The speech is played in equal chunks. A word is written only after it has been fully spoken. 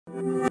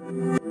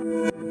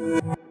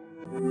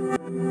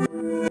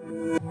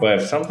But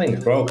if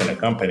something's broken in a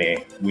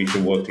company, we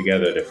should work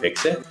together to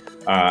fix it.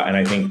 And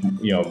I think,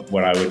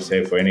 what I would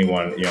say for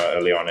anyone,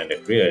 early on in their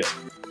careers,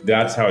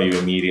 that's how you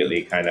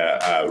immediately kind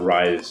of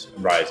rise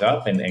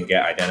up and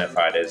get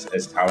identified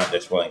as talent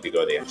that's willing to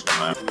go the extra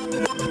mile.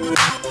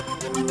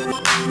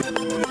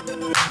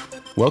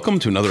 Welcome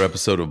to another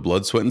episode of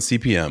Blood, Sweat, and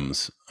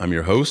CPMs. I'm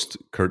your host,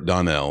 Kurt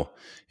Donnell.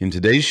 In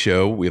today's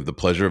show, we have the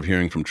pleasure of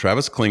hearing from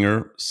Travis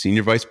Klinger,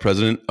 Senior Vice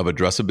President of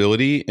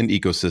Addressability and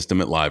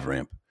Ecosystem at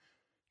LiveRamp.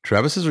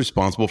 Travis is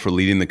responsible for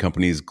leading the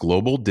company's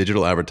global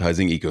digital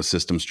advertising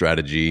ecosystem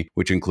strategy,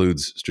 which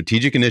includes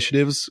strategic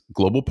initiatives,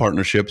 global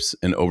partnerships,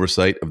 and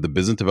oversight of the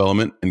business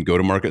development and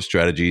go-to-market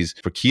strategies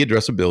for key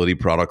addressability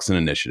products and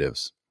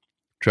initiatives.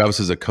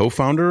 Travis is a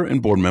co-founder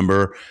and board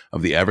member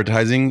of the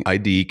Advertising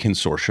ID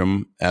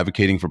Consortium,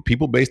 advocating for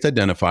people-based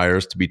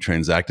identifiers to be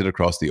transacted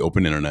across the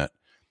open internet.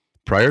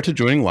 Prior to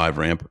joining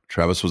LiveRamp,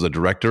 Travis was a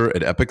director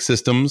at Epic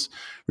Systems,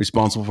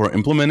 responsible for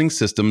implementing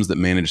systems that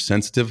manage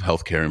sensitive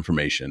healthcare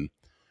information.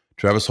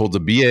 Travis holds a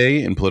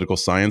BA in political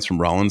science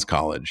from Rollins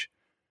College.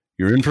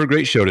 You're in for a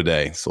great show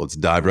today, so let's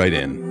dive right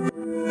in.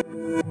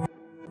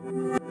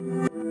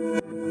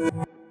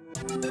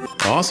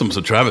 Awesome. So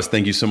Travis,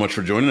 thank you so much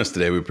for joining us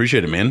today. We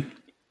appreciate it, man.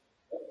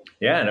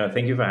 Yeah, no,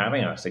 thank you for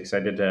having us. Thank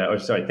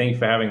you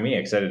for having me.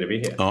 Excited to be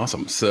here.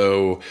 Awesome.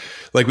 So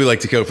like we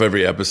like to go for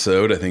every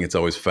episode, I think it's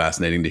always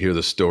fascinating to hear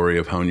the story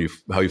of how you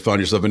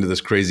found yourself into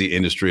this crazy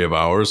industry of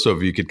ours. So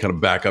if you could kind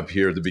of back up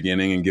here at the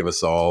beginning and give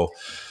us all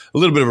a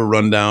little bit of a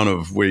rundown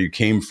of where you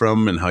came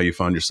from and how you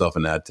found yourself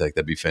in ad tech,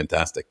 that'd be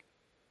fantastic.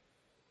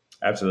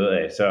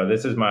 Absolutely. So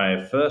this is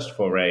my first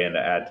foray into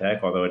ad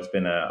tech, although it's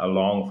been a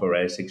long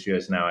foray, 6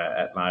 years now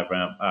at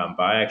LiveRamp.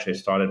 But I actually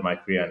started my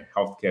career in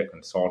healthcare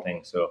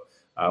consulting. So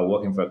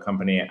working for a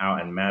company out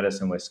in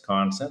Madison,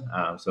 Wisconsin.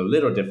 So a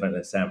little different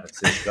than San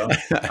Francisco.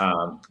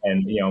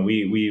 And,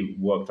 we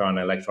worked on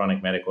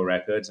electronic medical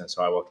records. And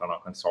so I worked on our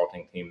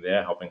consulting team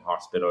there, helping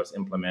hospitals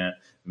implement,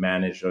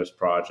 manage those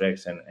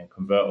projects and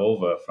convert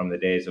over from the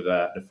days of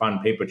the fun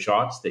paper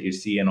charts that you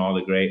see in all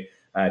the great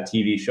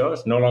TV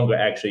shows, no longer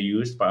actually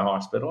used by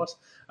hospitals,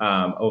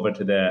 over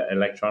to the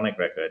electronic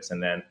records.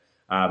 And then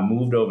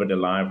moved over to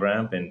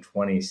LiveRamp in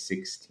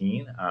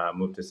 2016,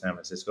 moved to San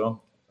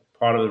Francisco.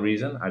 Part of the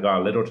reason I got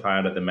a little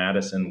tired of the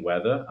Madison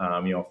weather.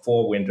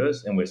 4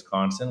 winters in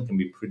Wisconsin can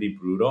be pretty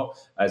brutal.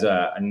 As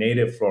a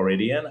native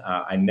Floridian,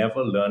 I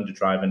never learned to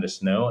drive in the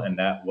snow, and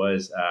that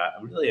was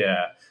really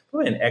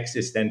probably an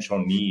existential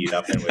need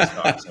up in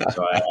Wisconsin.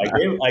 So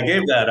I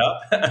gave that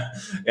up.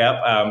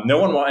 Yep. No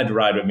one wanted to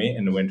ride with me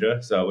in the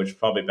winter, so which is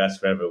probably best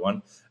for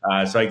everyone.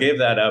 So I gave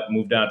that up,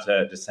 moved out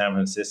to San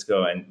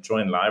Francisco, and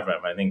joined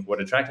LiveRamp. I think what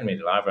attracted me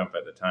to LiveRamp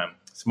at the time,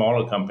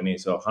 smaller company,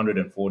 so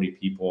 140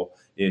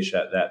 people-ish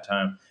at that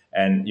time.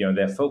 And,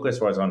 their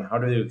focus was on how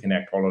do you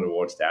connect all of the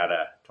world's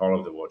data to all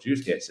of the world's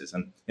use cases.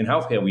 And in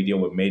healthcare, we deal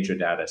with major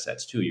data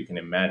sets too. You can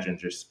imagine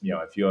just,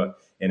 if you're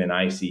in an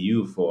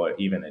ICU for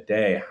even a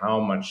day, how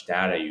much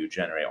data you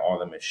generate, all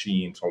the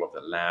machines, all of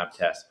the lab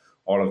tests,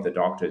 all of the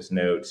doctor's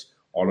notes,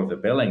 all of the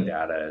billing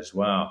data as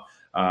well.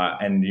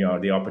 And,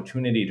 the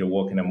opportunity to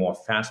work in a more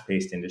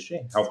fast-paced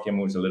industry. Healthcare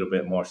moves a little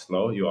bit more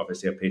slow. You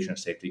obviously have patient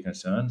safety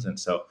concerns. And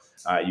so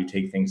you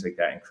take things like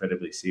that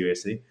incredibly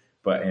seriously.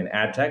 But in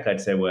ad tech, I'd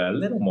say we're a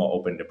little more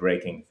open to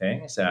breaking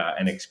things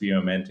and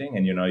experimenting.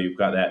 And, you've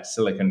got that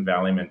Silicon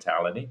Valley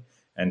mentality.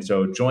 And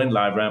so joined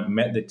LiveRamp,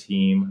 met the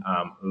team,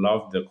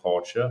 loved the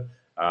culture.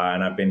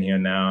 And I've been here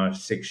now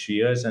 6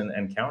 years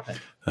and counting.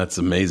 That's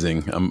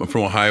amazing. I'm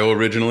from Ohio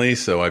originally,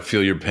 so I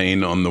feel your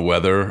pain on the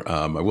weather.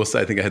 I will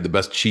say I think I had the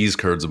best cheese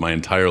curds of my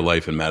entire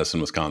life in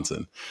Madison,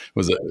 Wisconsin. It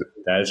was an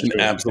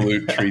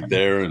absolute treat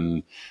there.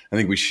 And I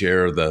think we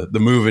share the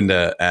move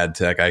into ad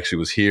tech. I actually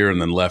was here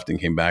and then left and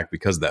came back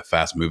because of that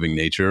fast moving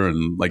nature.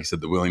 And like you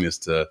said, the willingness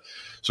to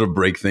sort of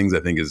break things,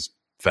 I think is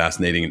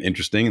fascinating and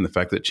interesting, and the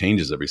fact that it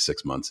changes every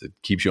 6 months, it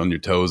keeps you on your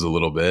toes a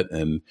little bit.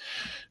 And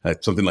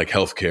something like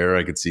healthcare,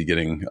 I could see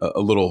getting a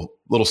little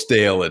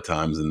stale at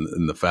times,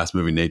 and the fast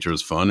moving nature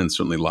is fun. And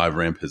certainly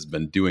LiveRamp has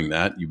been doing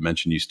that. You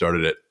mentioned you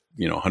started at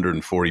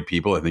 140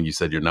 people. I think you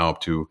said you're now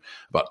up to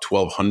about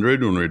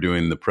 1,200 when we were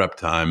doing the prep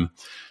time.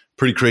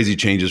 Pretty crazy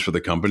changes for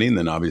the company. And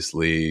then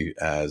obviously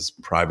as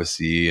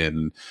privacy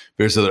and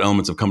various other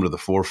elements have come to the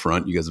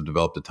forefront, you guys have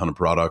developed a ton of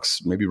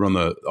products. Maybe run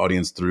the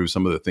audience through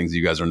some of the things that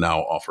you guys are now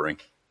offering.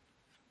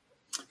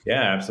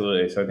 Yeah,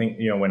 absolutely. So I think,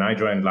 when I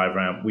joined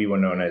LiveRamp, we were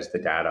known as the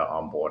data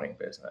onboarding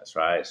business,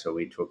 right? So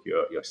we took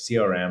your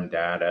CRM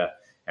data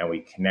and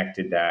we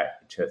connected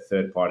that to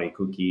third-party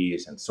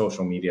cookies and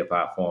social media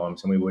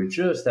platforms. And we were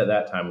just at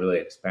that time really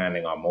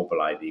expanding our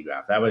mobile ID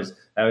graph. That was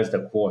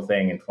the core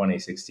thing in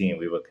 2016.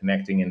 We were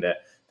connecting into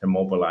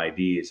mobile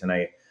IDs. And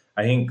I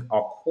think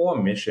our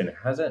core mission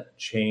hasn't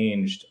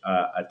changed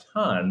a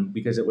ton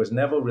because it was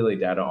never really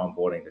data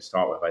onboarding to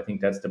start with. I think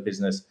that's the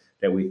business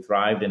that we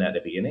thrived in at the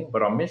beginning.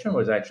 But our mission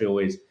was actually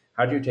always,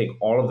 how do you take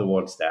all of the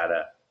world's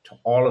data to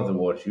all of the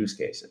world's use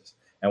cases?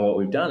 And what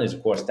we've done is,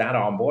 of course, data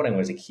onboarding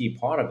was a key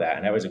part of that.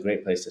 And that was a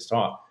great place to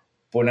start.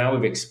 But now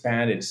we've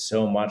expanded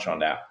so much on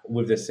that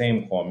with the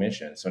same core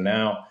mission. So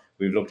now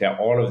we've looked at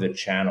all of the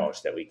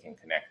channels that we can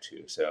connect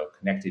to. So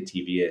connected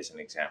TV is an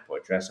example,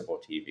 addressable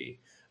TV.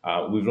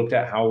 We've looked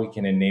at how we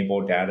can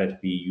enable data to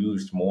be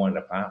used more in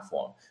the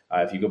platform.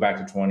 If you go back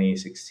to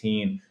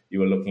 2016, you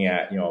were looking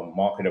at, a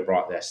marketer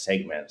brought their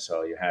segments.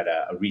 So you had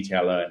a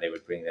retailer and they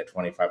would bring their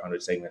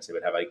 2,500 segments. They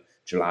would have like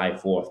July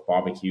 4th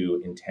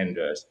barbecue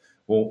intenders.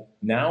 Well,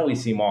 now we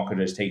see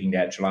marketers taking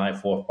that July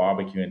 4th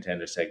barbecue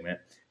intender segment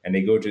and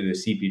they go to the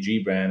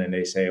CPG brand and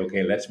they say,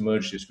 okay, let's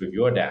merge this with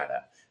your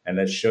data and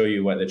let's show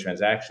you what the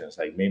transactions,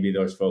 like maybe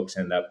those folks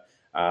end up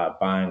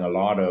buying a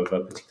lot of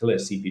a particular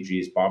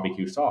CPG's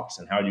barbecue sauce,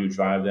 and how do you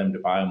drive them to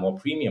buy a more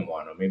premium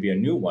one or maybe a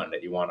new one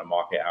that you want to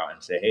market out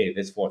and say, hey,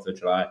 this 4th of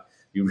July,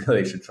 you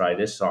really should try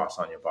this sauce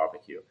on your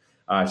barbecue.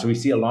 So we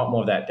see a lot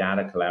more of that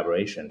data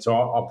collaboration. So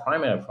our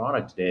primary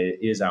product today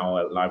is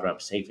our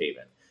LiveRamp Safe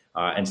Haven.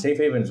 And Safe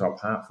Haven is our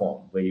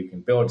platform where you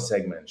can build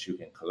segments, you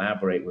can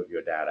collaborate with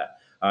your data.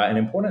 And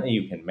importantly,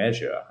 you can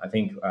measure. I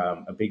think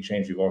a big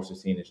change we've also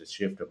seen is a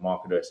shift of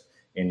marketers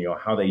in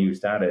how they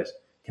use data is,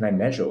 can I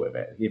measure with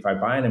it? If I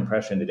buy an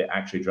impression, did it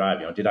actually drive?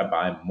 Did I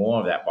buy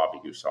more of that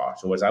barbecue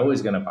sauce? Or was I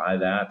always going to buy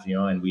that?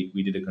 And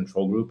we did a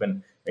control group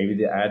and maybe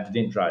the ad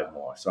didn't drive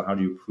more. So how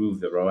do you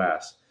prove the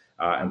ROAS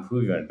and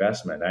prove your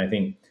investment? And I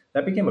think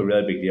that became a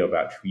really big deal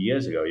about 2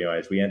 years ago.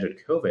 As we entered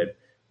COVID,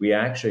 we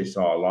actually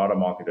saw a lot of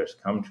marketers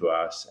come to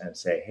us and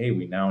say, hey,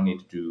 we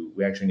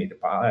actually need to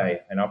buy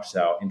and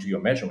upsell into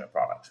your measurement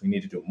products. We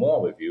need to do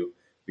more with you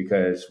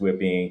because we're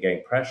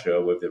getting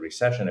pressure with the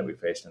recession that we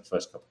faced in the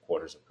first couple of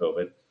quarters of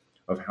COVID,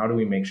 of how do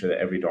we make sure that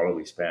every dollar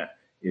we spent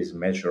is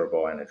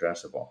measurable and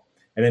addressable.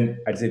 And then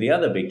I'd say the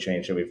other big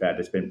change that we've had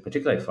that's been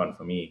particularly fun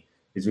for me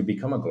is we've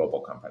become a global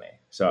company.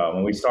 So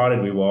when we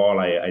started, we were all,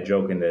 I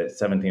joke, in the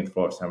 17th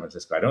floor of San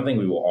Francisco. I don't think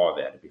we were all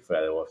there, to be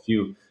fair. There were a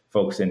few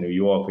folks in New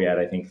York. We had,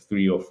 I think,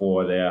 3 or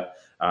 4 there,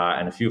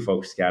 and a few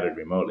folks scattered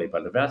remotely.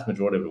 But the vast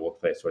majority of the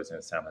workplace was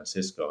in San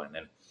Francisco. And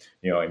then,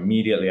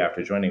 immediately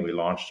after joining, we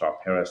launched our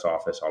Paris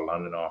office, our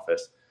London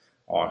office,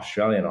 our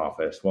Australian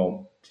office.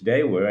 Well,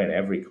 today we're in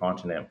every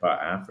continent but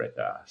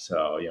Africa.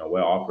 So,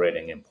 we're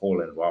operating in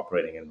Poland, we're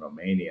operating in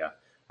Romania,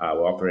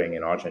 we're operating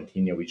in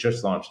Argentina. We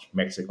just launched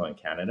Mexico and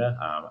Canada.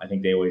 I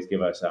think they always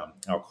give us,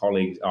 our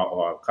colleagues,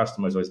 our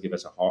customers always give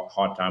us a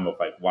hard time of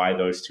like why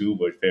those two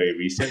were very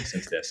recent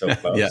since they're so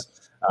close.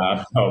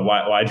 Yeah.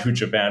 Why do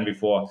Japan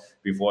before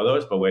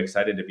those? But we're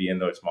excited to be in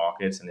those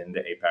markets and in the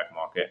APAC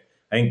market.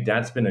 I think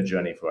that's been a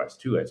journey for us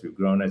too. As we've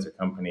grown as a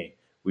company,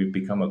 we've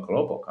become a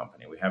global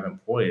company. We have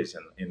employees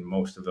in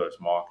most of those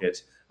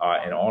markets,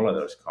 in all of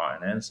those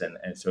continents.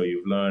 And so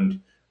you've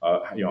learned,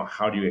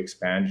 how do you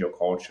expand your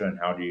culture and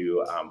how do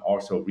you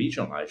also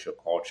regionalize your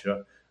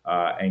culture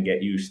and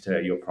get used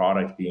to your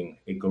product being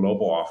a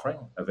global offering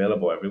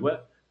available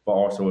everywhere, but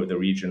also with the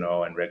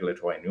regional and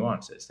regulatory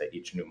nuances that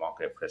each new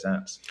market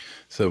presents.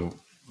 So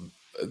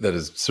that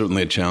is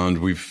certainly a challenge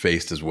we've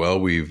faced as well.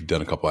 We've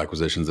done a couple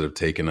acquisitions that have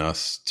taken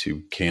us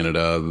to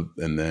Canada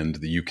and then to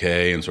the UK,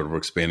 and sort of we're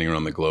expanding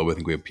around the globe. I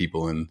think we have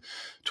people in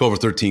 12 or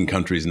 13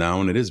 countries now,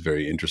 and it is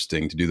very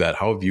interesting to do that.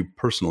 How have you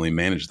personally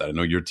managed that? I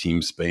know your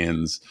team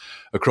spans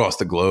across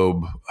the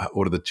globe.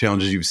 What are the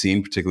challenges you've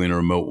seen, particularly in a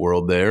remote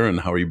world there, and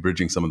how are you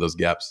bridging some of those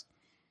gaps?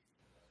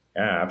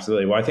 Yeah,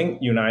 absolutely. Well, I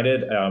think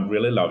United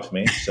really loves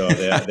me, so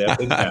they're a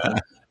big fan.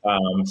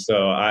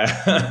 So I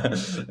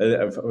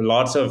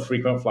lots of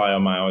frequent flyer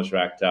miles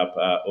racked up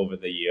over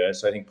the years.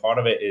 So I think part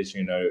of it is,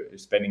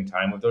 spending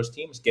time with those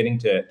teams, getting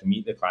to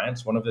meet the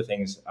clients. One of the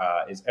things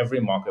is every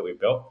market we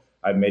built,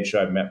 I've made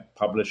sure I've met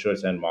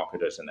publishers and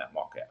marketers in that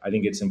market. I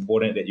think it's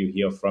important that you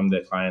hear from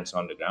the clients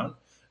on the ground.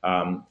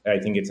 I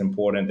think it's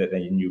important that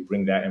then you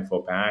bring that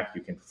info back.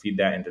 You can feed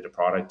that into the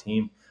product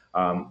team.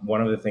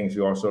 One of the things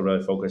we also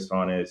really focused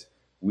on is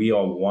we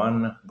are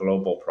one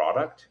global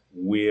product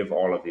with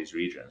all of these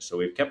regions. So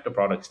we've kept the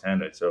product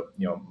standard. So,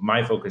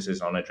 my focus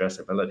is on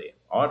addressability.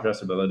 Our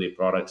addressability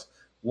products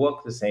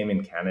work the same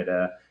in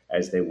Canada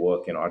as they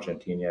work in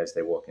Argentina, as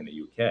they work in the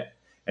UK.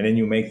 And then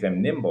you make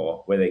them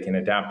nimble where they can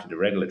adapt to the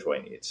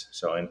regulatory needs.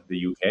 So in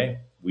the UK,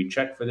 we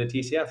check for the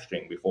TCF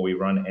string before we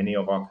run any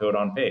of our code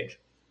on page.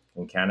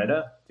 In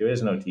Canada, there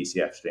is no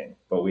TCF string,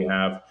 but we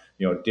have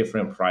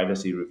different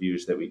privacy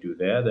reviews that we do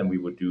there than we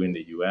would do in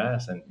the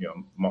US, and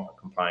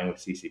complying with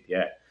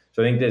CCPA.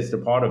 So I think that's the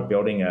part of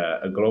building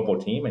a global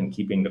team and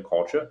keeping the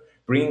culture,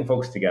 bringing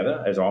folks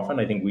together as often.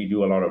 I think we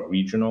do a lot of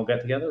regional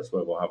get-togethers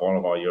where we'll have all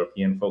of our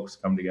European folks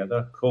come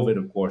together. COVID,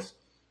 of course,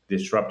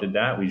 disrupted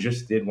that. We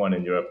just did one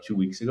in Europe 2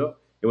 weeks ago.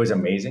 It was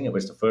amazing. It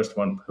was the first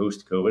one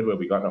post-COVID where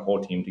we got the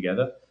whole team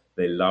together.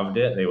 They loved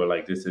it. They were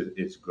like,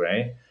 it's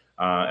great.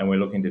 And we're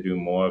looking to do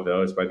more of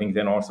those. But I think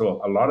then also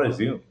a lot of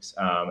Zooms.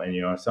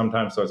 And,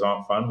 sometimes those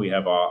aren't fun. We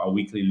have our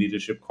weekly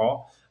leadership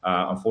call.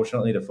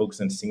 Unfortunately, the folks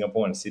in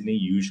Singapore and Sydney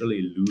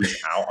usually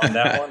lose out on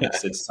that one.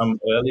 It's some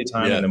early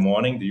time in the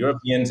morning. The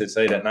Europeans, it's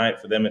late at night.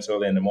 For them, it's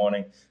early in the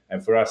morning.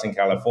 And for us in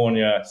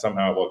California,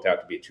 somehow it worked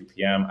out to be 2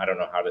 p.m. I don't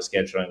know how the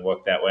scheduling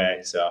worked that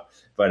way.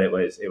 But it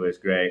was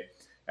great.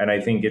 And I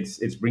think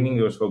it's bringing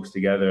those folks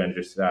together and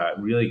just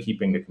really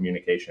keeping the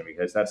communication,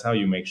 because that's how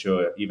you make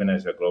sure, even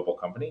as a global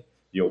company,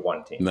 you're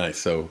one team. Nice.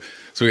 So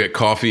we got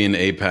coffee in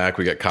APAC,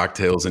 we got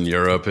cocktails in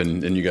Europe,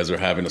 and you guys are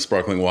having a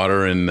sparkling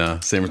water in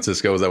San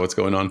Francisco. Is that what's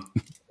going on?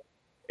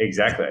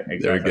 Exactly.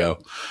 There we go.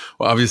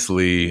 Well,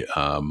 obviously,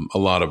 a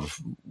lot of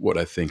what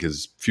I think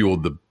has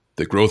fueled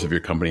the growth of your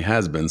company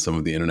has been some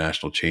of the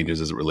international changes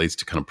as it relates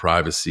to kind of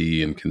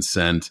privacy and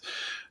consent.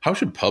 How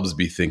should pubs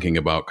be thinking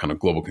about kind of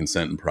global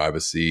consent and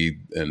privacy,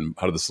 and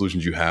how do the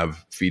solutions you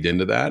have feed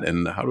into that?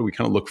 And how do we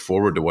kind of look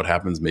forward to what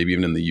happens maybe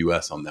even in the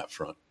US on that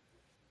front?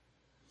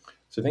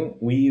 So I think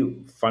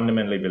we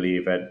fundamentally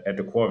believe at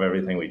the core of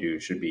everything we do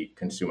should be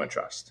consumer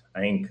trust. I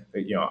think,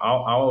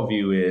 our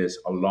view is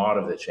a lot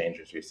of the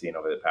changes we've seen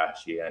over the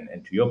past year,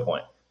 and to your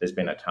point, there's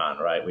been a ton,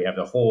 right? We have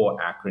the whole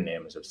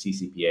acronyms of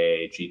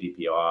CCPA,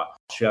 GDPR,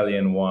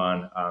 Australian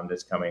one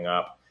that's coming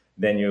up.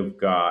 Then you've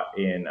got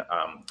in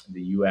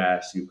the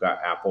US, you've got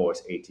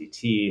Apple's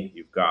ATT,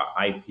 you've got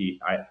ITP,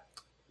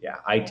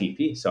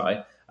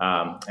 sorry.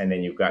 And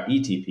then you've got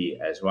ETP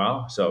as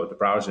well. So the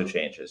browser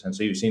changes. And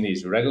so you've seen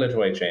these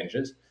regulatory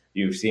changes.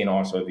 You've seen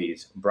also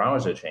these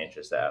browser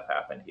changes that have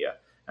happened here.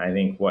 And I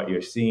think what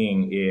you're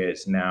seeing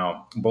is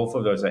now both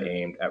of those are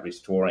aimed at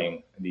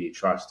restoring the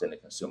trust in the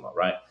consumer,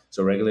 right?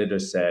 So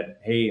regulators said,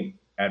 hey,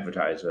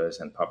 advertisers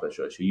and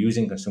publishers, you're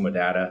using consumer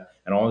data,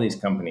 and all these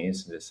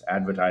companies, this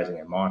advertising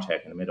and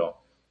MarTech in the middle,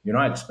 you're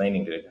not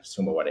explaining to the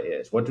consumer what it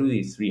is. What do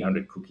these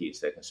 300 cookies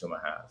that consumer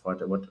have?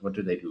 What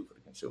do they do for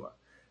the consumer?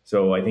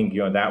 So I think,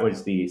 that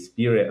was the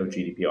spirit of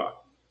GDPR.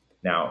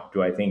 Now,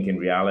 do I think in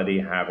reality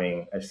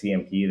having a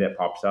CMP that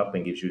pops up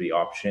and gives you the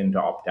option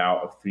to opt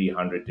out of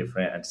 300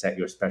 different and set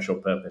your special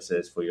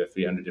purposes for your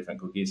 300 different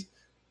cookies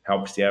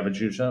helps the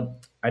average user?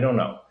 I don't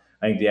know.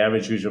 I think the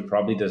average user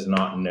probably does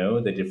not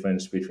know the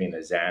difference between a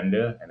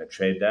Xandr and a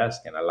Trade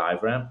Desk and a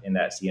LiveRamp in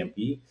that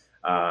CMP.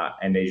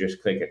 And they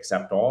just click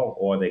accept all,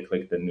 or they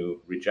click the new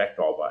reject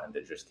all button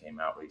that just came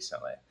out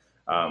recently.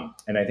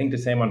 And I think the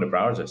same on the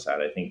browser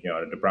side. I think,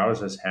 the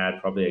browsers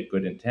had probably a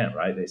good intent,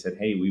 right? They said,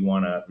 hey, we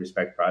want to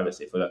respect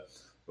privacy. For the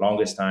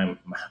longest time,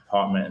 my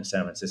apartment in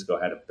San Francisco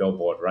had a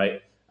billboard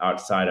right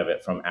outside of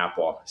it from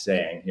Apple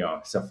saying,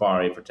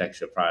 Safari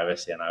protects your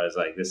privacy. And I was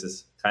like, this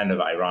is kind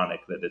of ironic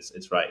that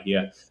it's right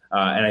here.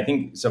 And I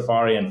think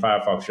Safari and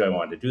Firefox really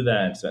wanted to do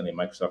that, and certainly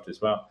Microsoft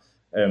as well.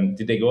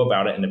 Did they go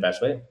about it in the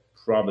best way?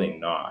 Probably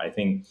not. I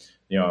think,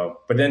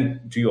 but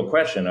then to your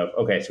question of,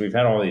 okay, so we've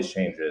had all these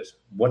changes.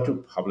 What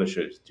do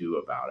publishers do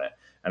about it?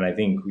 And I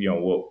think,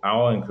 what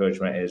our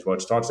encouragement is,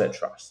 it starts at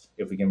trust.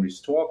 If we can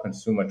restore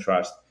consumer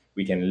trust,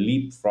 we can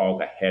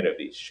leapfrog ahead of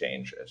these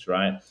changes,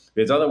 right?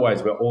 Because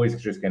otherwise, we're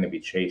always just going to be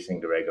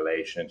chasing the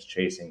regulations,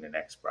 chasing the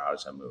next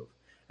browser move.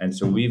 And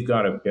so we've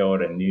got to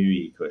build a new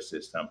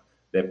ecosystem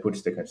that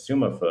puts the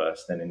consumer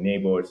first and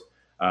enables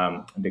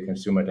the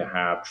consumer to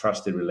have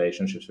trusted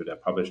relationships with their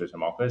publishers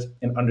and marketers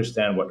and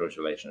understand what those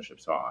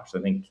relationships are. So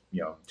I think,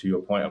 to your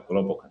point of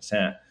global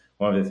consent,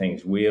 one of the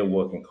things we're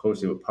working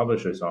closely with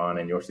publishers on,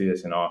 and you'll see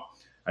this in our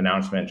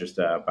announcement just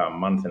about a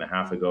month and a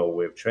half ago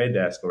with Trade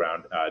Desk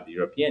around the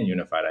European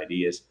Unified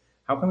ID, is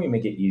how can we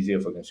make it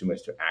easier for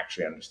consumers to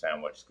actually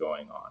understand what's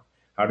going on?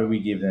 How do we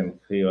give them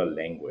clear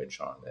language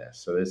on this?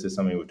 So this is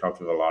something we've talked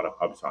to a lot of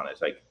pubs on.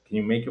 It's like, can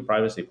you make your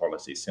privacy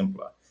policy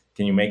simpler?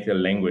 Can you make the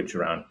language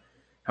around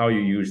how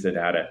you use the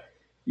data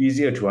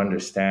easier to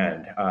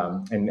understand?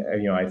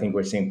 I think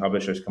we're seeing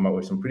publishers come up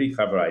with some pretty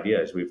clever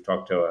ideas. We've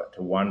talked to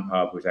one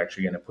pub who's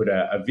actually going to put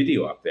a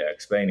video up there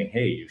explaining,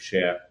 hey, you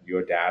share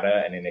your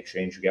data and in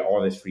exchange you get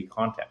all this free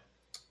content.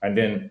 And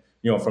then,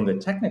 from the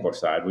technical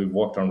side, we've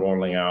worked on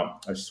rolling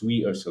out a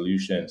suite of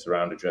solutions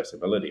around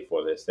addressability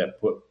for this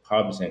that put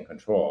pubs in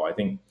control. I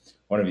think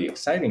one of the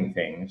exciting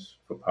things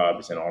for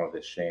pubs in all of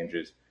this change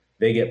is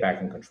they get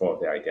back in control of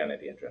their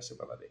identity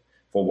addressability.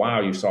 For a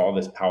while, you saw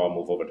this power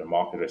move over to the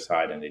marketer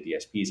side and the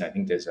DSPs. I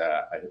think there's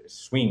a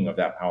swing of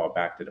that power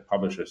back to the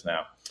publishers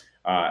now.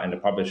 And the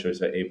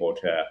publishers are able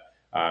to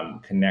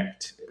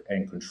connect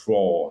and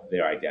control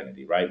their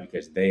identity, right?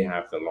 Because they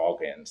have the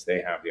logins,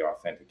 they have the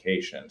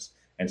authentications.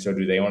 And so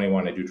do they only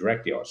want to do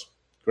direct deals?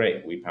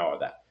 Great, we power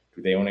that.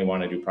 Do they only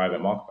want to do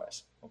private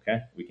marketplace? Okay,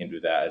 we can do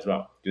that as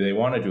well. Do they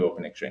want to do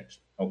open exchange?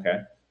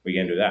 Okay, we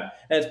can do that.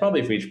 And it's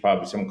probably for each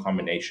pub some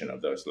combination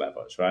of those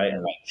levels, right?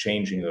 And like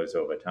changing those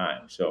over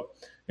time. So,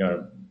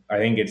 I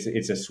think it's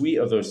a suite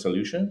of those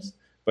solutions,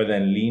 but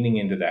then leaning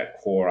into that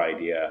core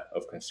idea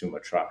of consumer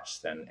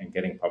trust and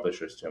getting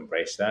publishers to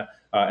embrace that.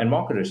 And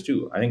marketers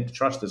too. I think the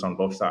trust is on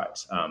both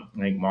sides. I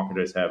think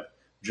marketers have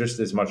just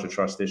as much a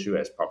trust issue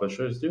as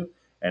publishers do.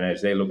 And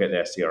as they look at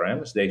their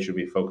CRMs, they should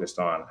be focused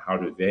on how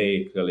do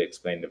they clearly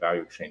explain the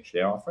value exchange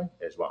they're offering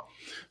as well.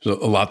 So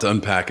a lot to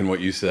unpack in what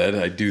you said.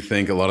 I do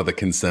think a lot of the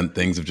consent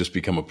things have just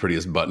become a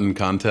prettiest button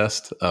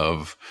contest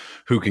of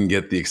who can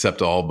get the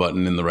accept all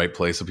button in the right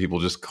place so people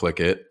just click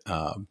it.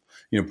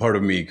 Part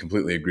of me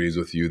completely agrees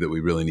with you that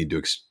we really need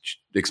to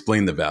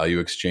explain the value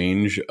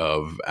exchange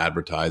of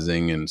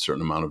advertising and a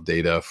certain amount of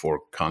data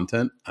for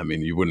content. I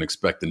mean, you wouldn't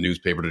expect the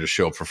newspaper to just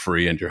show up for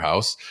free at your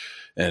house.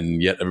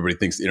 and yet everybody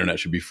thinks the internet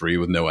should be free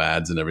with no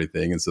ads and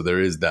everything. And so there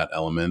is that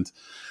element.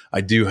 I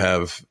do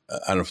have, I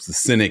don't know if it's the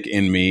cynic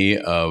in me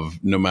of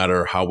no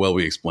matter how well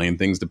we explain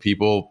things to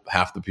people,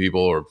 half the people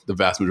or the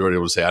vast majority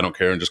will say, I don't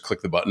care, and just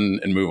click the button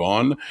and move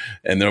on.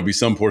 And there'll be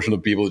some portion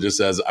of people that just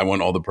says, I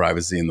want all the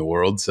privacy in the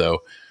world.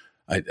 So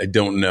I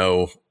don't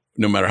know,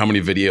 no matter how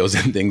many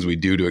videos and things we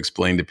do to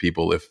explain to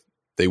people if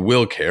they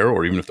will care,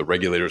 or even if the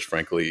regulators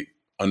frankly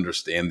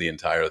understand the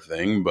entire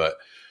thing. But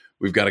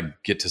we've got to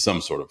get to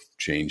some sort of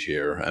change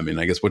here. I mean,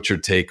 I guess what's your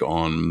take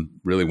on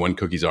really when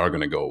cookies are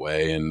going to go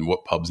away and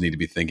what pubs need to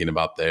be thinking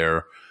about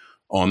there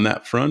on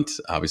that front?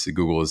 Obviously,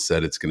 Google has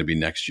said it's going to be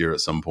next year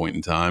at some point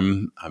in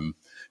time. I'm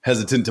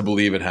hesitant to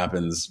believe it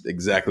happens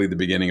exactly at the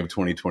beginning of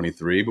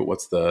 2023, but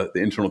what's the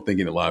internal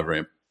thinking at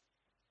LiveRamp?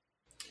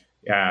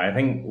 Yeah, I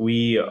think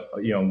we,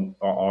 are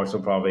also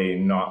probably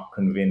not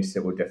convinced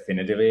it will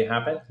definitively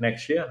happen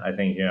next year. I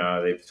think,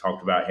 they've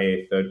talked about,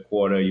 hey, third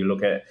quarter, you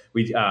look at,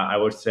 I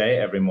would say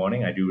every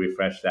morning I do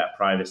refresh that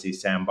Privacy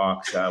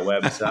Sandbox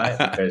website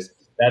because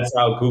that's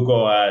how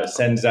Google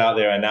sends out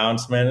their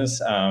announcements.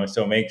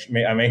 So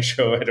I make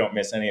sure I don't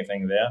miss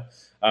anything there.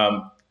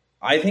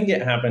 I think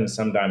it happens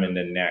sometime in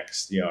the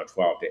next,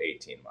 12 to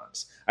 18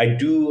 months. I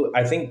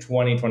think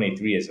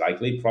 2023 is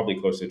likely, probably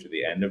closer to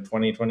the end of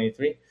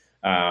 2023.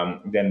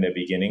 Than the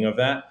beginning of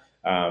that.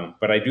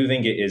 But I do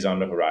think it is on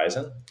the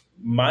horizon.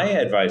 My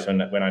advice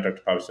when I talk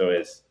to pubs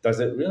is, does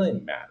it really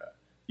matter?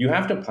 You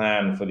have to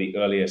plan for the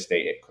earliest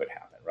date it could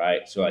happen,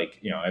 right? So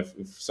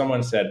if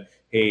someone said,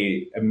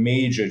 hey, a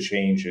major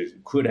change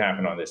could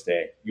happen on this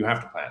day, you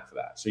have to plan for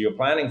that. So you're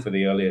planning for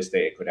the earliest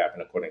date it could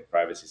happen according to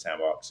Privacy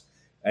Sandbox.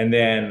 And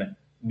then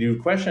the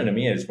question to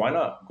me is, why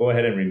not go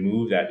ahead and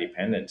remove that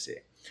dependency?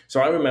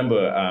 So I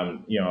remember,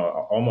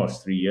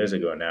 almost 3 years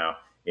ago now,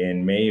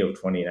 in May of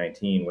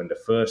 2019, when the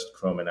first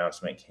Chrome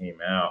announcement came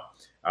out,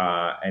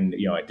 and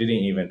it didn't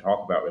even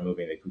talk about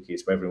removing the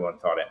cookies, but everyone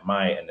thought it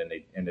might, and then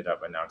they ended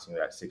up announcing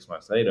that 6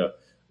 months later.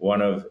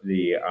 One of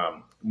the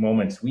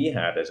moments we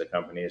had as a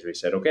company is we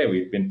said, okay,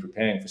 we've been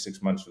preparing for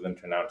 6 months for them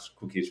to announce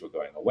cookies were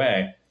going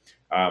away.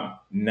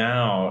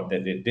 Now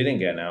that it didn't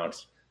get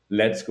announced,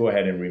 let's go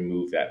ahead and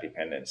remove that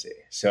dependency.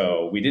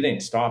 So we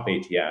didn't stop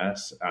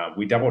ATS,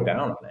 we doubled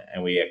down on it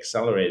and we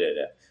accelerated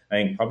it. I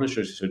think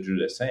publishers should do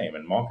the same,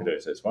 and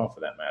marketers as well, for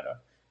that matter.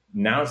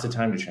 Now's the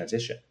time to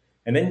transition.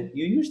 And then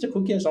you use the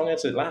cookie as long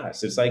as it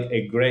lasts. It's like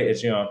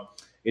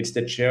it's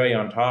the cherry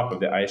on top of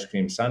the ice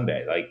cream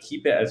sundae. Like,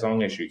 keep it as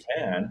long as you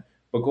can,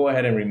 but go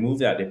ahead and remove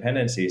that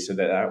dependency so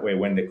that way,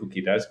 when the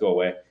cookie does go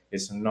away,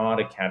 it's not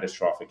a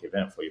catastrophic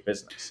event for your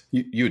business.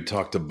 You had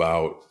talked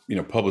about,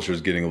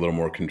 publishers getting a little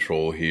more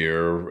control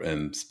here,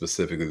 and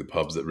specifically the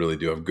pubs that really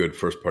do have good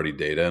first-party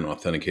data and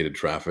authenticated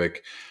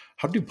traffic.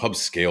 How do pubs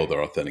scale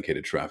their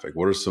authenticated traffic?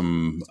 What are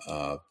some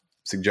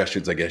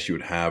suggestions, I guess, you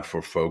would have for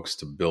folks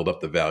to build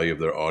up the value of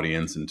their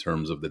audience in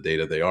terms of the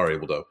data they are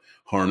able to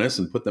harness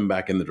and put them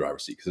back in the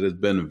driver's seat? Because it has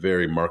been a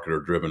very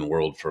marketer-driven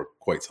world for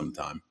quite some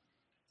time.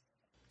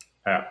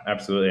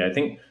 Absolutely. I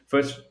think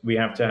first we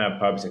have to have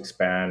pubs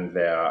expand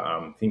their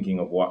thinking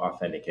of what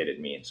authenticated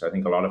means. So I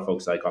think a lot of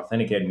folks like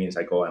authenticated means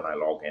I go and I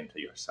log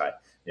into your site,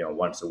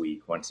 once a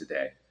week, once a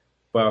day.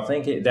 But I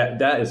think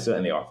that is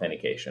certainly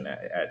authentication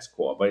at its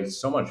core, but it's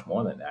so much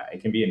more than that.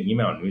 It can be an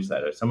email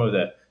newsletter. Some of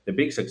the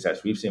big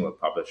success we've seen with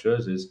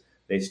publishers is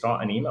they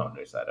start an email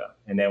newsletter.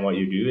 And then what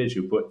you do is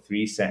you put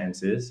 3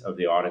 sentences of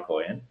the article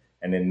in,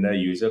 and then the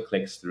user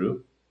clicks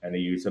through, and the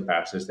user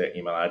passes their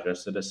email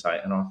address to the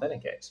site and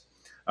authenticates.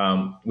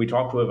 We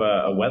talked with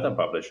a weather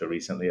publisher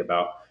recently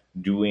about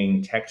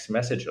doing text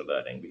message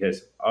alerting,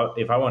 because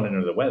if I want to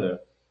know the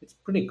weather, it's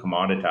pretty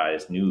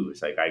commoditized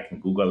news. Like, I can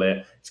Google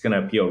it. It's going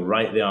to appear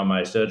right there on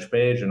my search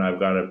page, and I've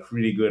got a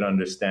pretty good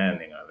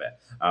understanding of it.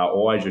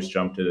 Or I just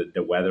jump to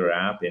the weather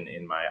app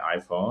in my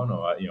iPhone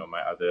or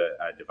my other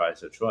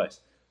device of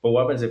choice. But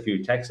what happens if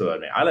you text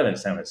alert me? I live in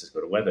San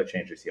Francisco. The weather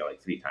changes here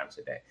like 3 times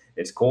a day.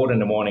 It's cold in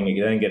the morning,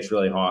 it then gets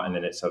really hot, and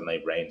then it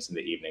suddenly rains in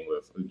the evening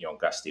with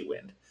gusty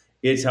wind.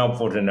 It's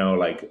helpful to know,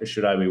 like,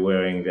 should I be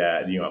wearing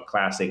that,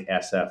 classic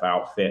SF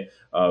outfit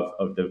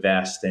of the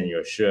vest and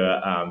your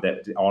shirt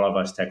that all of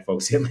us tech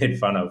folks get made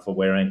fun of for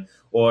wearing,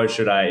 or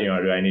should I,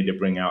 do I need to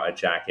bring out a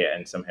jacket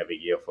and some heavy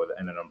gear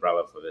and an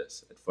umbrella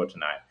for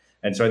tonight?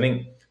 And so I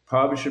think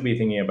pubs should be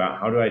thinking about,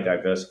 how do I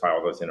diversify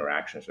all those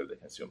interactions with the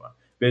consumer?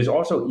 Because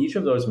also each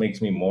of those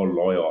makes me more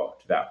loyal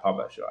to that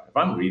publisher. If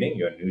I'm reading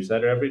your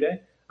newsletter every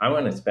day, I'm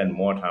going to spend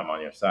more time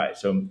on your site.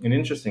 So an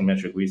interesting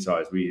metric we saw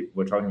is we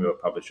were talking about a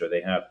publisher.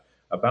 They have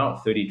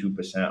about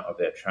 32% of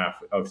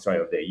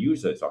their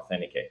users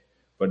authenticate.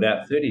 But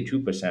that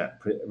 32%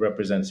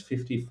 represents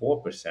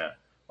 54%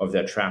 of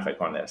their traffic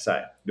on their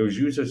site. Those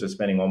users are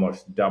spending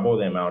almost double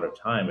the amount of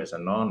time as a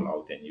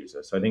non-logged in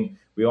user. So I think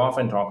we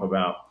often talk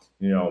about,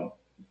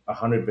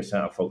 100%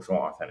 of folks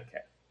won't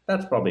authenticate.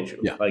 That's probably true.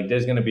 Yeah. Like,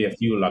 there's going to be a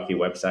few lucky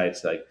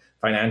websites like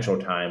Financial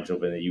Times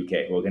over in the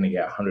UK who are going to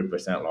get 100%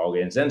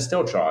 logins and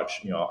still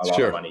charge, a lot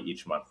of money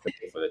each month to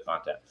pay for the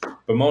content.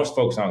 But most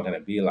folks aren't going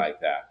to be like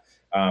that.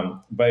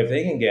 But if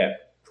they can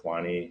get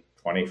 20,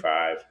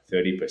 25,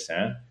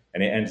 30%,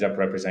 and it ends up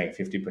representing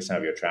 50%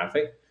 of your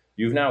traffic,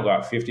 you've now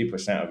got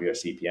 50% of your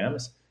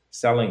CPMs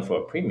selling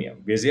for a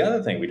premium. Because the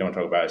other thing we don't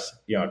talk about is,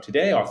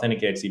 today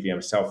authenticated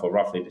CPMs sell for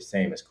roughly the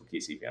same as cookie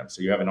CPMs.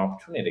 So you have an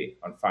opportunity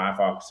on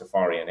Firefox,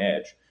 Safari, and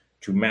Edge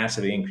to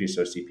massively increase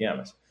those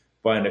CPMs.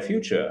 But in the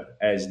future,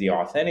 as the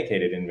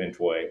authenticated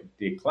inventory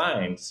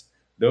declines,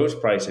 those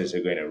prices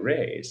are going to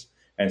raise.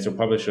 And so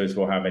publishers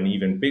will have an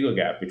even bigger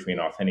gap between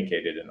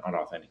authenticated and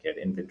unauthenticated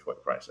inventory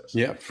prices.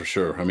 Yeah, for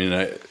sure. I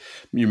mean,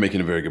 you're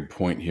making a very good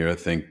point here. I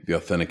think the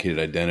authenticated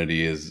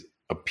identity is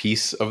a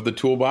piece of the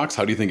toolbox.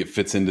 How do you think it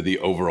fits into the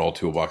overall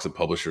toolbox that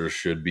publishers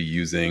should be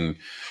using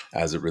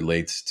as it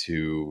relates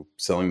to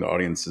selling to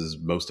audiences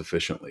most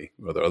efficiently?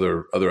 Are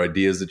there other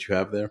ideas that you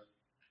have there?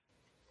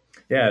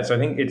 Yeah, so I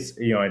think it's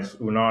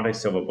not a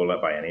silver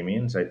bullet by any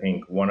means. I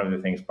think one of the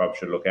things pubs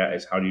should look at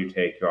is how do you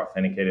take your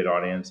authenticated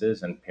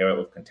audiences and pair it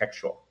with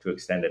contextual to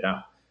extend it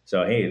out.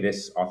 So hey,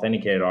 this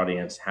authenticated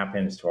audience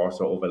happens to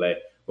also overlay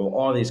with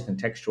all these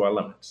contextual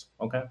elements.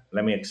 Okay,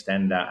 let me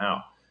extend that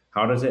out.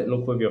 How does it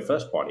look with your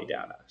first party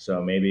data?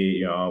 So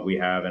maybe we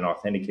have an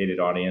authenticated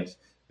audience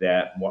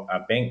that a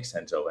bank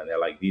sends over, and they're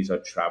like, these are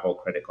travel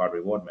credit card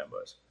reward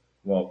members.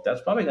 Well,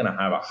 that's probably going to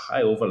have a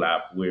high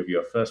overlap with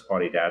your first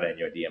party data and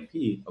your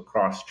DMP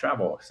across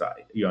travel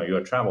site,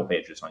 your travel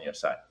pages on your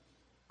site.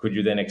 Could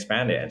you then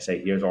expand it and say,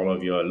 here's all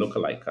of your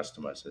lookalike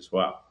customers as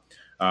well?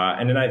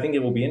 And then I think it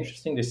will be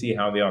interesting to see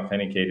how the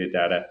authenticated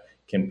data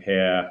can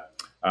pair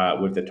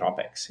with the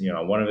topics.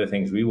 One of the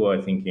things we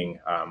were thinking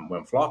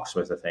when Flocks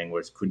was a thing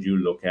was, could you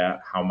look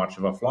at how much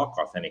of a flock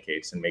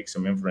authenticates and make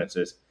some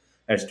inferences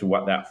as to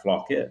what that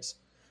flock is?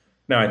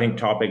 Now, I think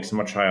topics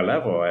much higher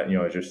level,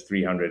 just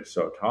 300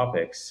 so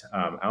topics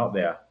out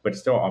there, but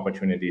still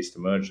opportunities to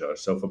merge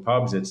those. So for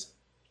pubs, it's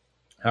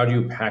how do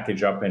you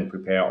package up and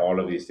prepare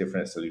all of these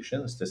different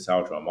solutions to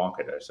sell to a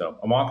marketer? So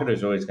a marketer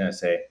is always going to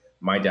say,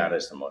 my data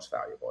is the most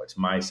valuable. It's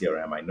my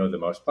CRM. I know the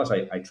most. Plus,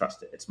 I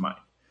trust it. It's mine.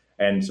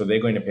 And so they're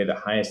going to pay the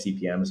highest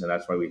CPMs, and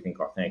that's why we think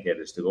authenticated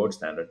is the gold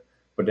standard.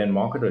 But then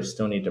marketers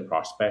still need to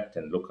prospect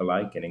and look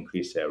alike and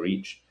increase their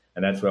reach.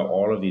 And that's where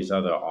all of these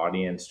other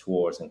audience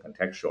tools and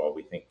contextual,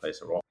 we think,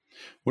 plays a role.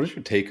 What is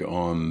your take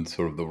on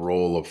sort of the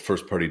role of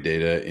first-party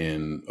data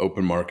in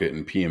open market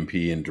and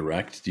PMP and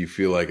direct? Do you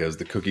feel like as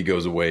the cookie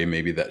goes away,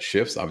 maybe that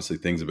shifts? Obviously,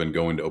 things have been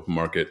going to open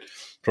market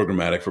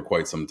programmatic for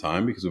quite some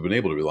time because we've been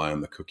able to rely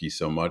on the cookie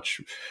so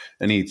much.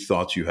 Any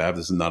thoughts you have?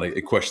 This is not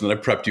a question that I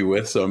prepped you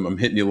with, so I'm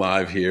hitting you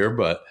live here.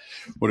 But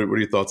what are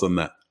your thoughts on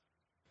that?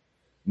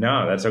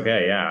 No, that's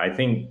okay. Yeah, I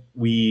think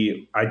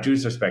I do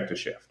suspect a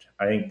shift.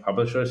 I think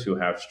publishers who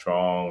have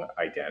strong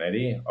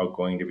identity are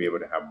going to be able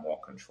to have more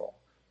control.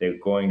 They're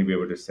going to be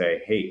able to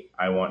say, hey,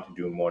 I want to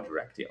do more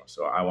direct deals.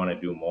 So I want to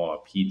do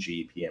more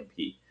PG,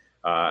 PMP.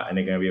 And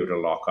they're going to be able to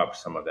lock up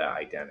some of that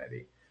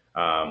identity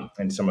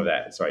and some of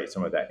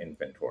that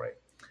inventory.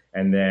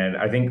 And then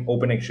I think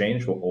open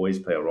exchange will always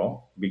play a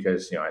role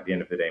because, at the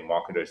end of the day,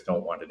 marketers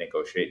don't want to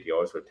negotiate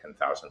deals with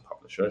 10,000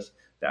 publishers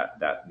that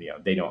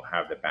they don't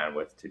have the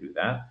bandwidth to do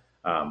that.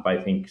 But I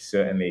think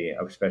certainly,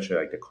 especially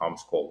like the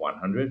Comscore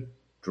 100,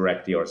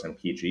 direct deals and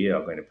PG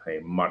are going to play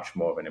much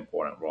more of an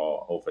important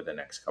role over the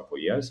next couple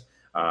of years.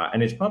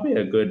 And it's probably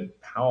a good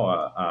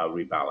power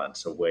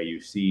rebalance of where you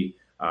see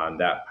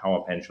that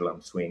power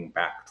pendulum swing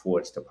back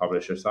towards the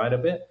publisher side a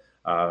bit.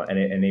 And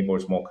it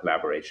enables more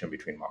collaboration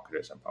between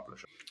marketers and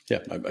publishers. Yeah,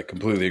 I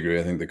completely agree.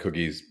 I think the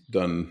cookie's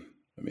done,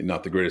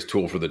 not the greatest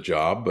tool for the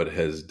job, but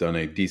has done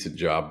a decent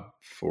job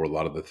for a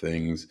lot of the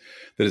things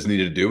that it's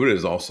needed to do. But it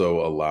has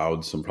also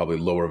allowed some probably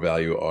lower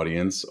value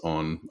audience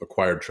on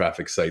acquired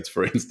traffic sites,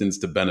 for instance,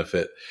 to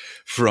benefit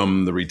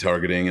from the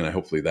retargeting. And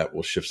hopefully that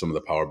will shift some of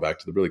the power back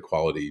to the really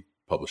quality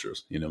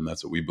publishers. And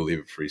that's what we believe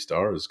at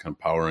Freestar is kind of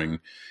powering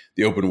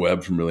the open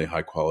web from really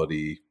high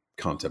quality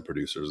content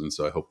producers. And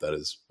so I hope that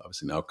is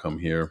obviously an outcome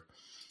here.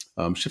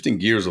 Shifting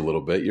gears a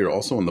little bit, you're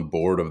also on the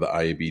board of the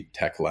IAB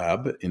Tech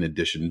Lab, in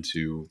addition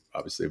to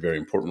obviously a very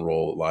important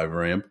role at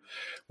LiveRamp.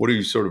 What are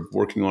you sort of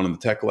working on in the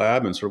Tech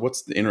Lab, and sort of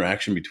what's the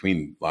interaction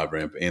between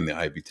LiveRamp and the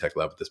IAB Tech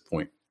Lab at this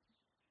point?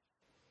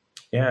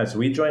 Yeah, so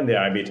we joined the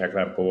IAB Tech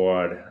Lab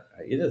board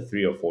either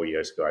 3 or 4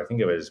 years ago. I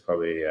think it was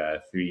probably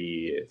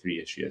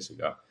three-ish years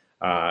ago.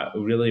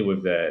 Really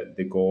with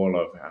the goal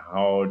of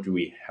how do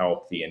we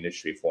help the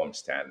industry form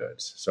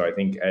standards. So I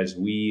think as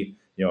we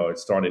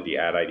started the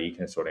Ad ID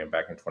Consortium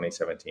back in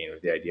 2017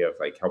 with the idea of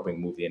like helping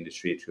move the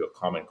industry to a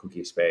common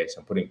cookie space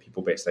and putting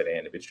people-based identity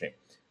in the bitstream.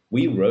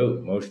 We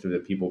wrote most of the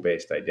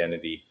people-based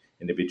identity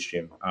in the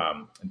bitstream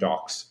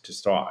docs to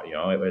start.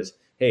 It was,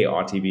 hey,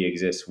 RTB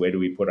exists. Where do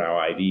we put our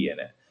ID in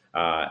it?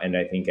 And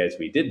I think as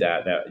we did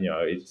that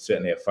it's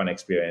certainly a fun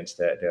experience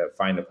to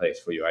find a place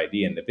for your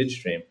ID in the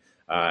bitstream.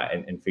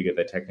 And figure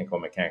the technical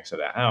mechanics of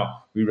that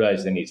out, we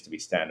realized there needs to be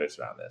standards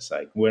around this.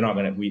 Like we're not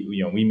going to,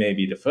 we may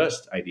be the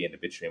first ID in the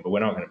bitstream, but we're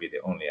not going to be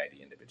the only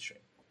ID in the bitstream.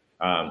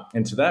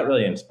 And so that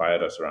really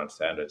inspired us around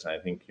standards. And I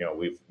think,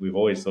 we've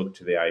always looked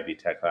to the IAB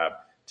Tech Lab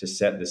to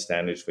set the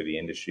standards for the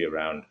industry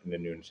around the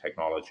new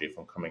technology,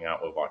 from coming out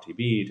with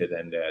RTB to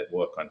then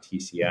work on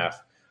TCF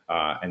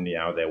And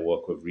now they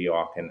work with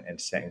Reorg and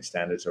setting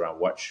standards around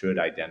what should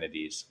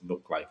identities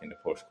look like in the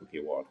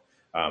post-cookie world.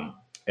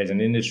 As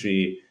an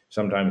industry,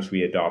 sometimes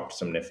we adopt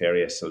some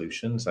nefarious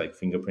solutions like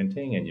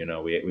fingerprinting,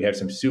 and we have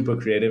some super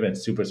creative and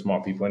super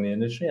smart people in the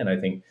industry. And I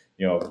think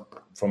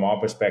from our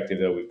perspective,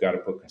 though, we've got to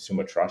put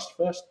consumer trust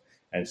first,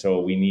 and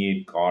so we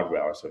need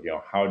guardrails of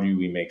how do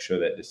we make sure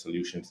that the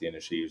solutions the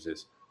industry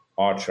uses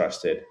are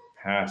trusted,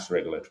 pass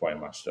regulatory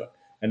muster.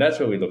 And that's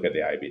where we look at the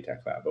IAB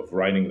Tech Lab, of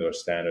writing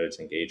those standards,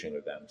 engaging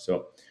with them.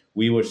 So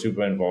we were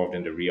super involved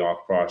in the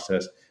Reorg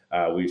process.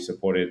 We've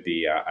supported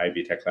the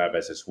IAB Tech Lab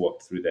as it's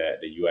worked through the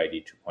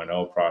UID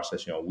 2.0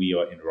 process. We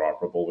are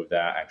interoperable with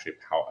that, actually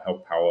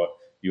help power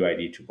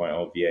UID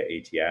 2.0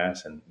 via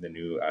ATS and the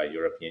new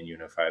European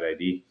Unified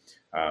ID.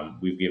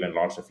 We've given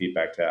lots of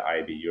feedback to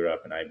IAB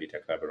Europe and IAB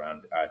Tech Lab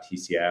around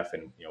TCF,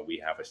 and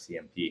we have a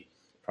CMP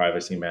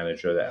privacy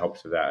manager that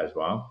helps with that as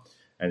well.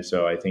 And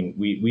so I think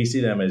we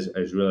see them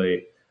as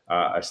really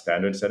a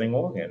standard-setting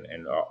org,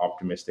 and are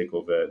optimistic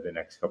over the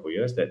next couple of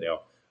years that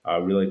they'll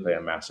really play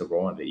a massive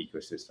role in the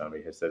ecosystem,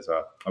 because there's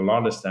a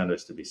lot of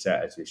standards to be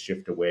set as we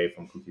shift away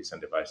from cookies and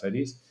device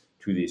IDs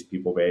to these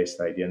people-based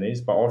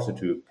identities, but also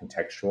to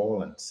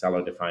contextual and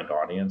seller-defined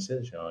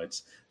audiences.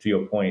 It's, to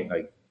your point,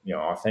 like,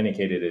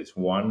 authenticated is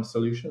one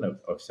solution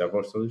of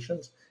several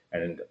solutions,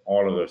 and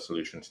all of those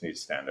solutions need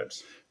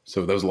standards.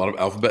 So that was a lot of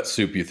alphabet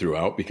soup you threw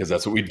out, because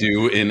that's what we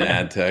do in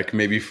ad tech.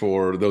 Maybe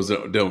for those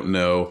that don't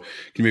know,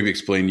 can you maybe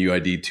explain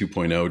UID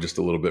 2.0 just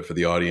a little bit for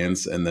the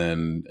audience? And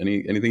then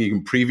anything you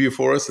can preview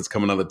for us that's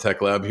coming out of the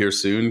Tech Lab here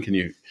soon? Can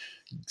you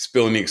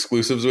spill any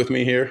exclusives with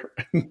me here?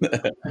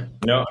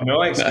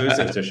 No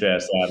exclusives to share,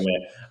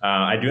 sadly.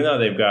 I do know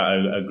they've got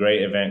a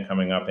great event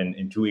coming up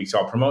in 2 weeks.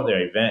 I'll promote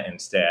their event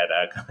instead,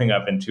 coming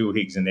up in 2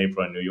 weeks in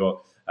April in New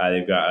York.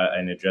 They've got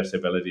an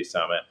addressability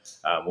summit.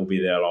 We'll be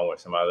there along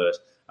with some others.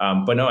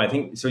 But no, I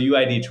think, so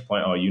UID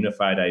 2.0,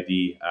 Unified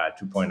ID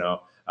 2.0,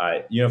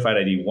 Unified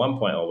ID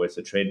 1.0 was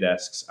the Trade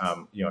Desk's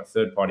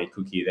third-party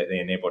cookie that they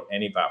enabled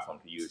any platform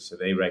to use. So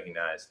they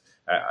recognized,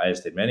 as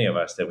did many of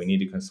us, that we need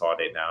to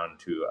consolidate down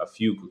to a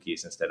few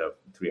cookies instead of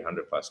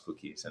 300 plus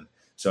cookies. And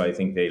so I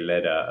think they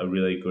led a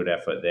really good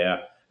effort there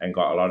and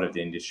got a lot of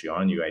the industry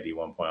on UID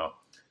 1.0.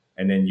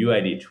 And then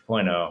UID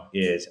 2.0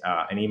 is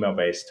an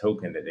email-based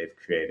token that they've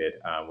created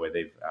where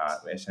they've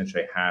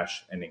essentially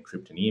hashed and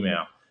encrypted an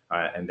email,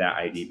 and that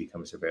ID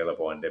becomes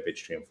available in their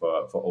Bitstream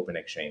for open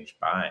exchange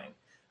buying.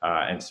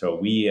 And so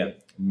we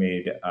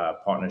made a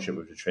partnership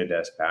with the Trade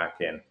Desk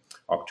back in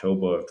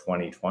October of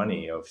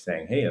 2020 of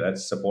saying, hey,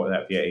 let's support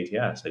that via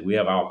ATS. Like, we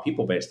have our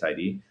people-based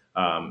ID,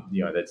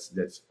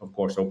 that's of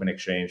course open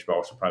exchange, but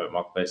also private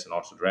marketplace and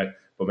also direct.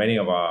 But many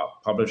of our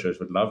publishers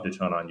would love to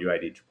turn on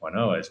UID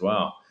 2.0 as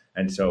well.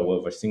 And so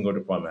with a single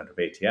deployment of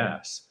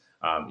ATS,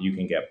 you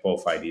can get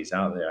both IDs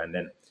out there. And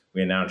then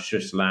we announced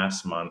just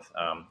last month,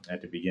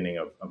 at the beginning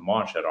of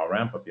March at our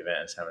ramp-up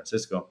event in San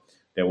Francisco,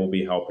 that we'll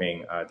be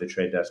helping the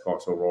Trade Desk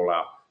also roll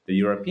out the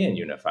European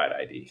Unified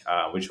ID,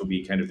 which will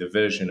be kind of the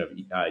version of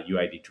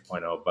UID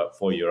 2.0, but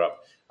for Europe,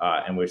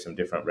 and with some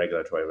different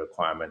regulatory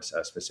requirements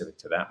specific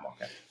to that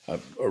market.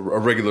 Our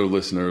regular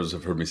listeners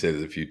have heard me say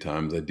this a few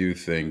times. I do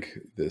think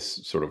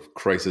this sort of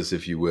crisis,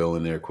 if you will,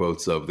 in air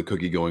quotes, of the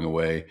cookie going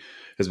away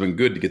has been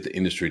good to get the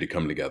industry to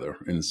come together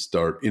and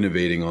start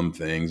innovating on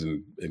things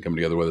and come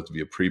together, whether it's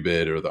via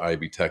Prebid or the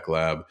IAB Tech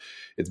Lab.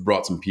 It's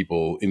brought some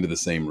people into the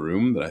same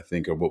room that I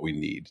think are what we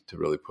need to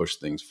really push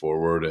things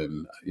forward.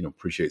 And,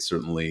 appreciate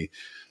certainly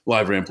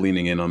LiveRamp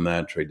leaning in on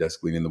that, Trade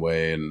Desk leading the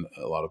way in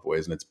a lot of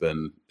ways. And it's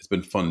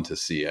been fun to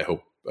see. I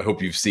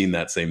hope you've seen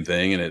that same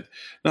thing. And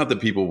not that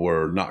people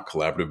were not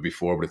collaborative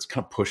before, but it's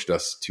kind of pushed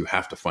us to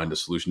have to find a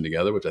solution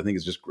together, which I think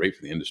is just great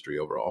for the industry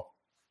overall.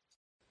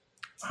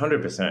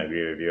 100%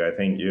 agree with you. I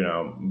think,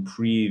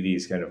 pre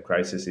these kind of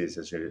crises,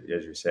 as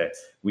you say,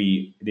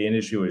 the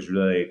industry was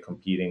really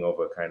competing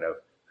over kind of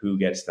who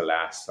gets the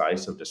last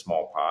slice of the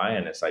small pie.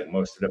 And it's like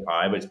most of the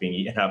pie, but it's being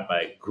eaten up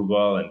by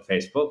Google and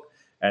Facebook.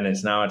 And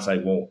it's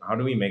like, well, how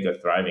do we make a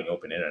thriving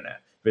open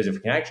internet? Because if we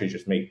can actually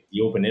just make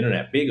the open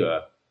internet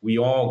bigger, we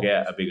all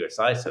get a bigger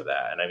slice of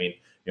that. And I mean,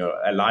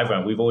 at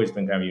LiveRamp, we've always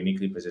been kind of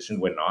uniquely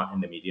positioned. We're not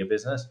in the media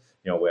business.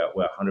 We're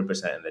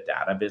 100% in the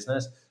data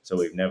business. So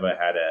we've never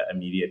had a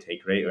media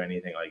take rate or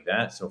anything like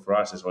that. So for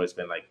us, it's always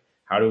been like,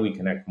 how do we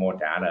connect more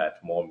data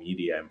to more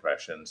media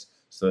impressions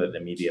so that the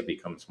media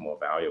becomes more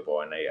valuable?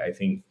 And I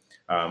think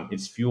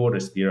it's fueled a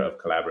spirit of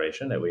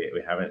collaboration that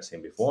we haven't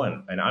seen before.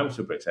 And I'm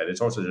super excited.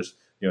 It's also just,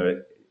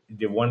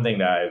 the one thing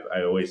that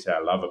I always say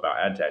I love about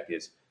ad tech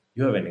is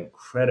you have an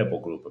incredible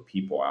group of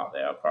people out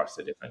there across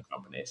the different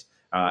companies.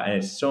 And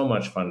it's so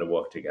much fun to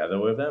work together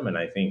with them. And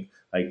I think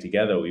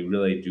together, we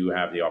really do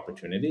have the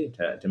opportunity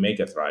to make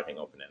a thriving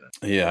open internet.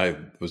 Yeah, I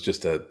was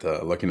just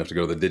lucky enough to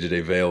go to the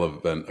Digiday Vail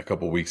event a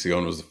couple of weeks ago,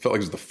 and felt like it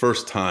was the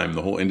first time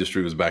the whole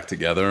industry was back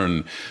together,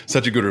 and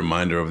such a good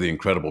reminder of the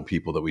incredible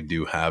people that we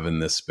do have in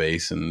this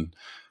space and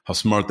how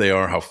smart they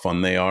are, how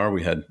fun they are.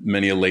 We had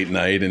many a late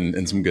night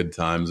and some good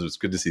times. It was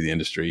good to see the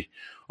industry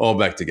all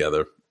back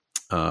together.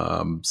 So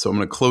I'm going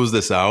to close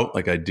this out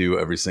like I do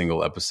every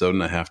single episode,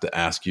 and I have to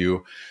ask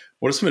you,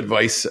 What is some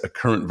advice a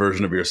current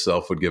version of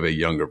yourself would give a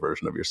younger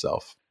version of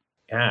yourself?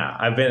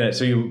 Yeah,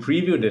 so you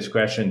previewed this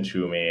question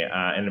to me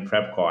in the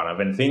prep call, and I've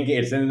been thinking,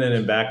 it's in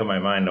the back of my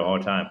mind the whole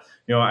time.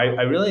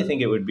 I really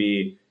think it would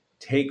be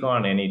take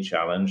on any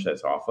challenge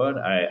that's offered.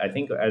 I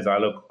think as I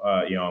look,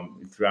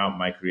 throughout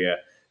my career,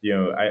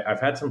 I've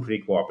had some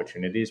pretty cool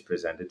opportunities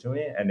presented to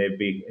me, and they've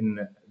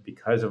been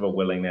because of a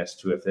willingness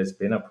to, if there's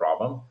been a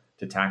problem,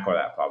 to tackle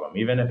that problem,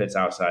 even if it's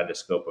outside the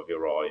scope of your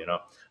role.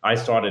 I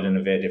started in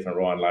a very different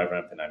role in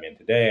LiveRamp than I'm in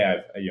today.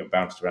 I've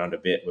bounced around a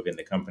bit within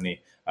the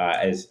company,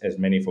 as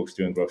many folks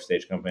do in growth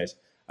stage companies.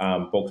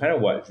 But kind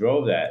of what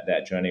drove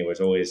that journey was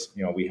always,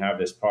 we have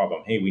this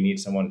problem. Hey, we need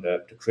someone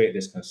to create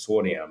this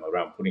consortium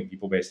around putting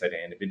people-based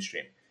data in the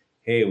bitstream.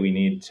 Hey, we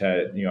need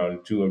to,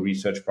 do a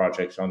research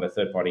project on the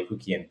third-party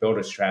cookie and build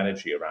a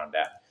strategy around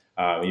that.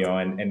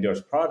 And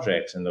those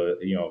projects and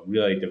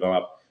really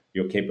develop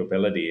your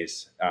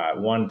capabilities,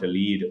 one, to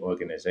lead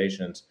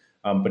organizations,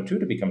 but two,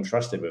 to become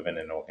trusted within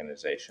an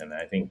organization.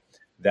 And I think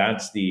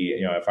that's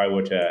if I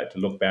were to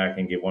look back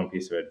and give one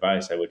piece of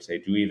advice, I would say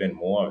do even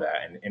more of that.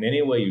 And in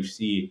any way you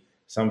see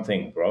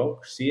something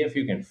broke, see if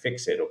you can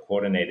fix it or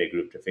coordinate a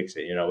group to fix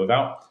it,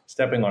 without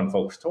stepping on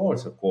folks'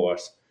 toes, of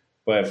course.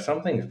 But if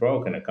something's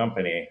broke in a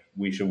company,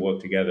 we should work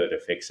together to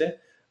fix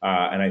it.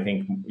 And I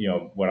think,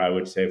 what I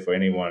would say for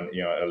anyone,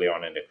 early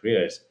on in their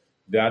careers,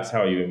 that's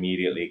how you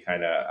immediately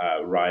kind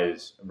of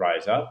rise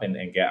up and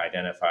get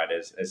identified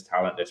as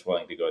talent that's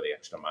willing to go the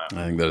extra mile.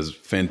 I think that is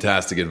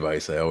fantastic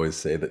advice. I always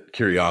say that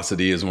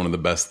curiosity is one of the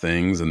best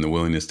things, and the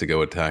willingness to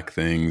go attack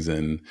things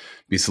and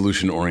be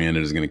solution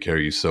oriented is going to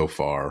carry you so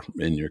far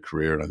in your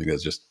career. And I think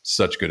that's just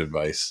such good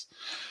advice.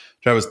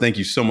 Travis, thank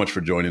you so much for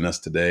joining us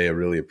today. I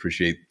really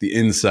appreciate the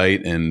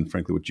insight and,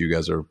 frankly, what you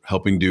guys are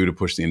helping do to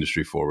push the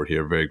industry forward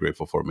here. Very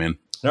grateful for it, man.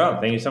 No,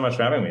 thank you so much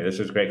for having me. This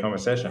was a great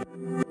conversation.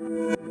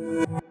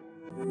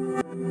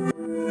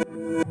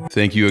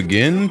 Thank you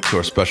again to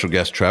our special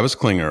guest, Travis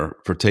Klinger,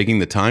 for taking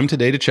the time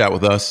today to chat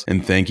with us.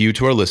 And thank you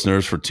to our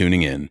listeners for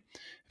tuning in.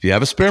 If you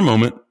have a spare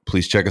moment,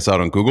 please check us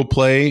out on Google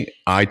Play,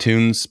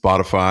 iTunes,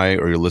 Spotify,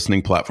 or your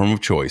listening platform of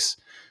choice.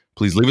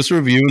 Please leave us a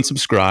review and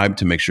subscribe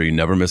to make sure you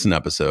never miss an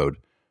episode.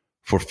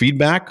 For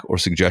feedback or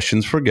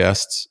suggestions for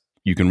guests,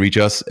 you can reach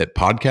us at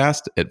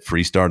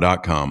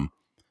podcast@freestar.com.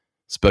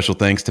 Special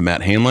thanks to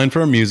Matt Hainline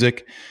for our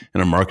music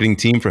and our marketing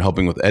team for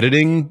helping with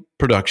editing,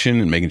 production,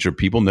 and making sure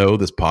people know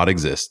this pod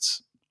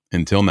exists.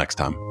 Until next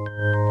time.